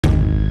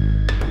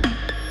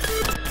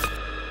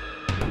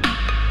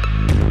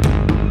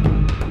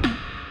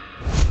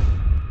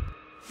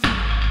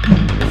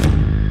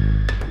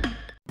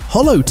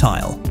hollow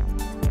tile.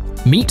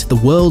 Meet the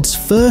world's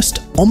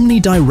first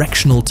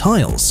omnidirectional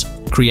tiles.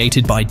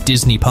 Created by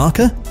Disney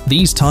Parker,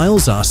 these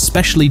tiles are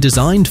specially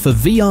designed for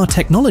VR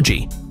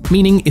technology,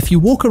 meaning if you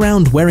walk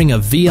around wearing a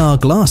VR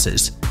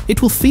glasses,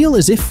 it will feel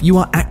as if you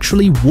are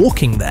actually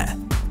walking there.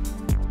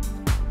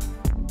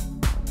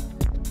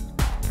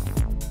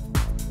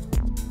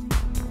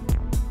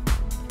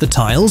 The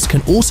tiles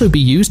can also be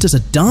used as a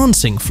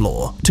dancing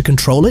floor. To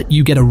control it,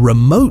 you get a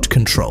remote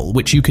control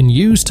which you can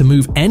use to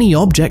move any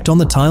object on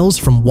the tiles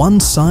from one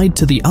side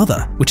to the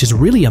other, which is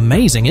really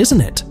amazing,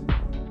 isn't it?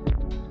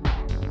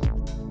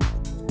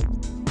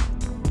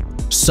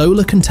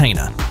 Solar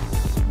container.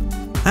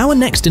 Our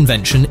next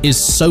invention is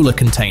solar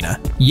container.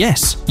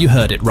 Yes, you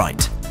heard it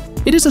right.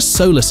 It is a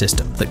solar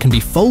system that can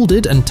be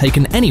folded and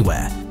taken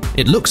anywhere.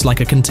 It looks like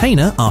a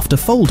container after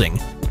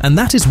folding, and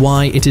that is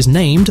why it is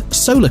named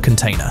solar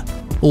container.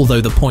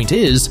 Although the point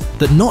is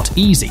that not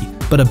easy,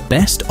 but a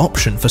best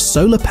option for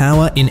solar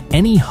power in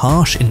any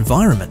harsh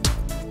environment.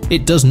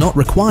 It does not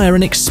require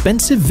an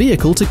expensive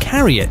vehicle to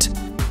carry it.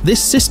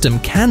 This system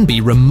can be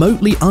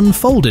remotely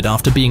unfolded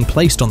after being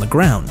placed on the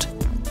ground.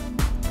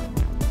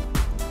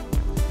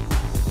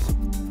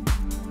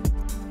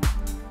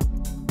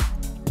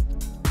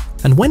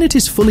 And when it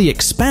is fully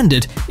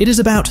expanded, it is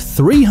about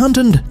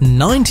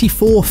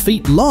 394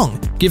 feet long,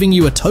 giving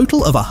you a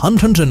total of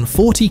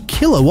 140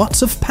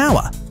 kilowatts of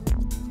power.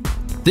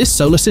 This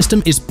solar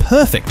system is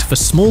perfect for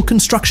small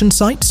construction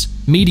sites,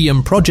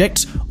 medium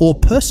projects, or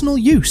personal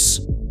use.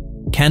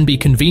 Can be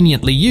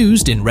conveniently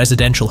used in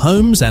residential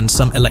homes and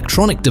some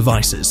electronic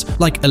devices,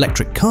 like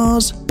electric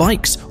cars,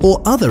 bikes,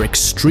 or other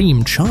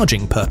extreme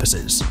charging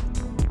purposes.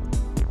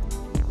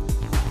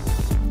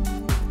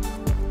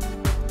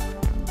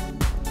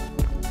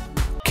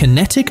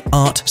 Kinetic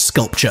art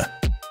sculpture.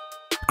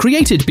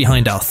 Created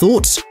behind our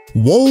thoughts,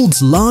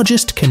 world's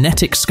largest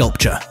kinetic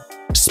sculpture.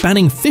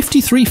 Spanning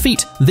 53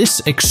 feet,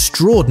 this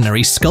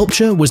extraordinary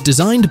sculpture was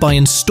designed by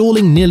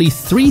installing nearly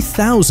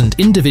 3,000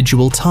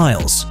 individual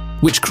tiles,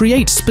 which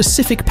create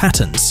specific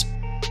patterns.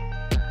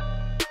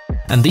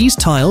 And these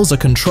tiles are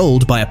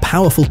controlled by a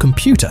powerful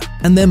computer,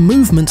 and their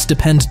movements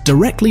depend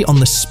directly on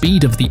the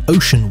speed of the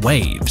ocean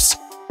waves.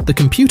 The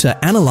computer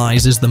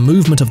analyzes the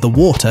movement of the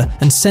water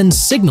and sends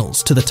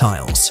signals to the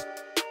tiles.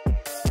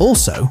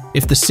 Also,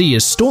 if the sea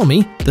is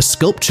stormy, the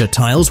sculpture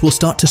tiles will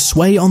start to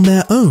sway on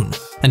their own,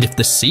 and if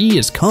the sea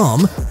is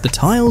calm, the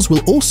tiles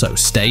will also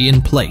stay in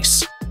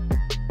place.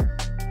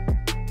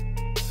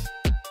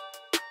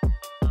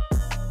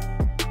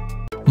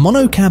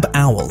 Monocab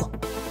owl.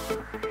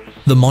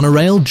 The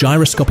monorail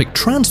gyroscopic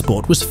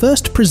transport was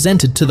first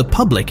presented to the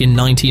public in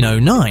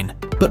 1909,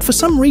 but for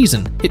some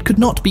reason it could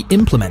not be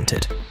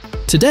implemented.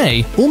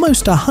 Today,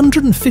 almost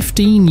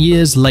 115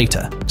 years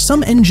later,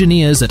 some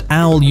engineers at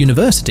Owl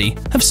University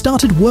have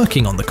started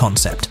working on the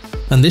concept,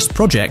 and this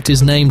project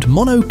is named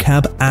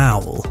Monocab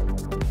Owl.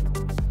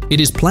 It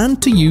is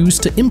planned to use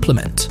to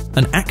implement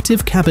an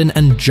active cabin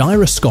and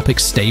gyroscopic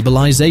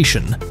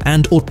stabilization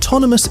and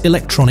autonomous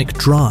electronic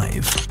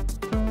drive.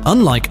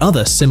 Unlike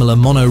other similar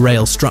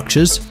monorail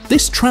structures,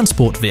 this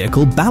transport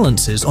vehicle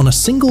balances on a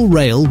single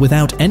rail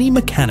without any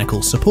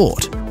mechanical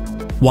support.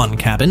 One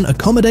cabin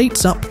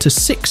accommodates up to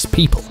 6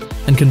 people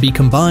and can be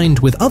combined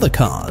with other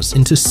cars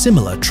into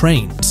similar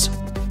trains.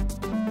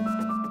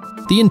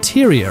 The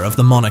interior of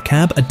the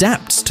monocab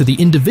adapts to the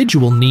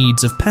individual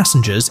needs of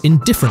passengers in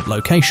different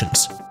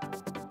locations.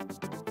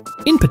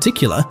 In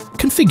particular,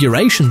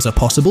 configurations are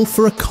possible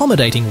for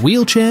accommodating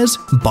wheelchairs,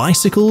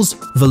 bicycles,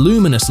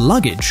 voluminous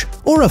luggage,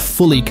 or a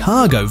fully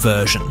cargo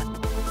version.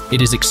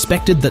 It is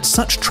expected that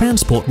such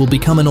transport will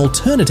become an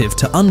alternative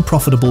to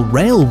unprofitable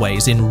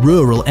railways in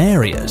rural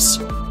areas.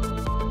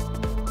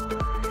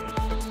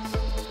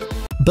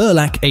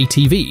 Burlak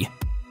ATV.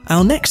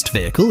 Our next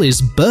vehicle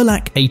is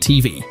Burlak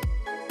ATV.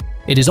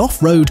 It is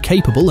off-road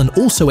capable and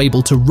also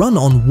able to run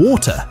on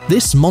water.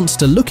 This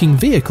monster-looking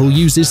vehicle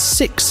uses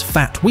 6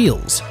 fat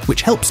wheels,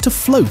 which helps to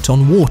float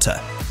on water.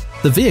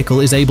 The vehicle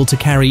is able to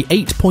carry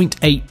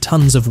 8.8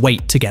 tons of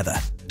weight together,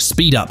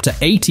 speed up to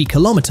 80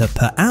 km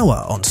per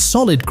hour on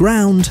solid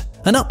ground,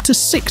 and up to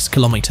 6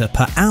 km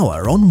per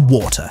hour on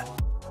water.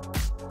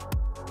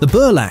 The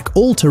Burlak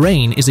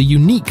All-Terrain is a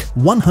unique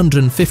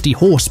 150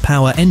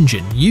 horsepower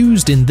engine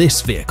used in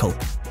this vehicle.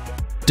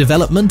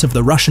 Development of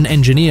the Russian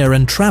engineer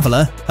and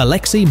traveller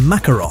Alexei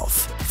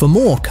Makarov for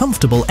more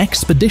comfortable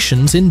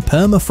expeditions in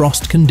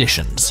permafrost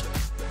conditions.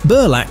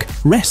 Burlak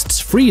rests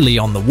freely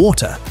on the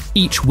water.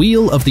 Each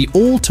wheel of the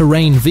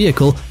all-terrain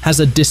vehicle has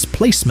a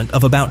displacement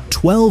of about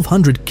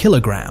 1,200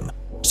 kg,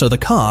 so the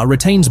car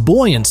retains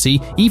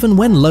buoyancy even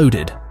when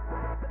loaded.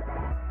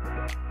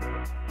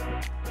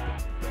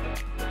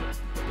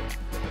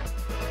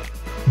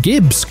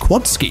 Gibbs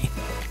Quadski.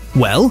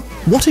 Well,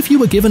 what if you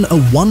were given a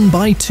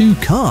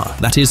 1x2 car,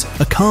 that is,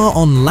 a car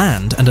on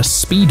land and a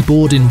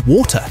speedboard in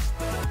water?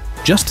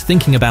 Just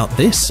thinking about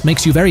this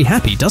makes you very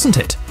happy, doesn't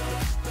it?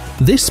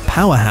 This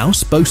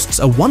powerhouse boasts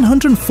a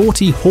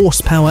 140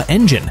 horsepower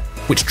engine,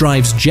 which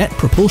drives jet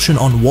propulsion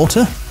on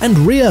water and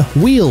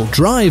rear-wheel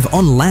drive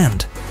on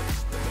land.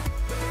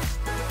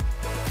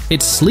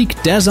 Its sleek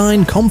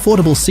design,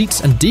 comfortable seats,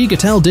 and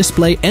digital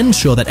display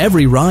ensure that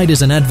every ride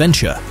is an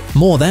adventure.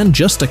 More than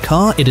just a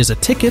car, it is a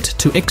ticket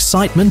to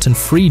excitement and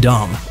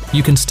freedom.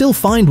 You can still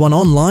find one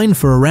online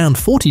for around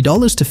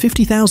 $40 to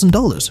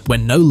 $50,000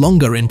 when no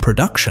longer in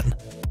production.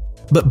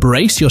 But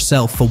brace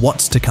yourself for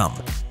what's to come.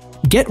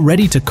 Get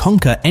ready to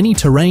conquer any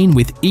terrain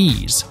with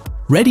ease,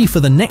 ready for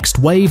the next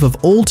wave of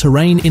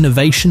all-terrain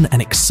innovation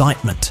and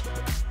excitement.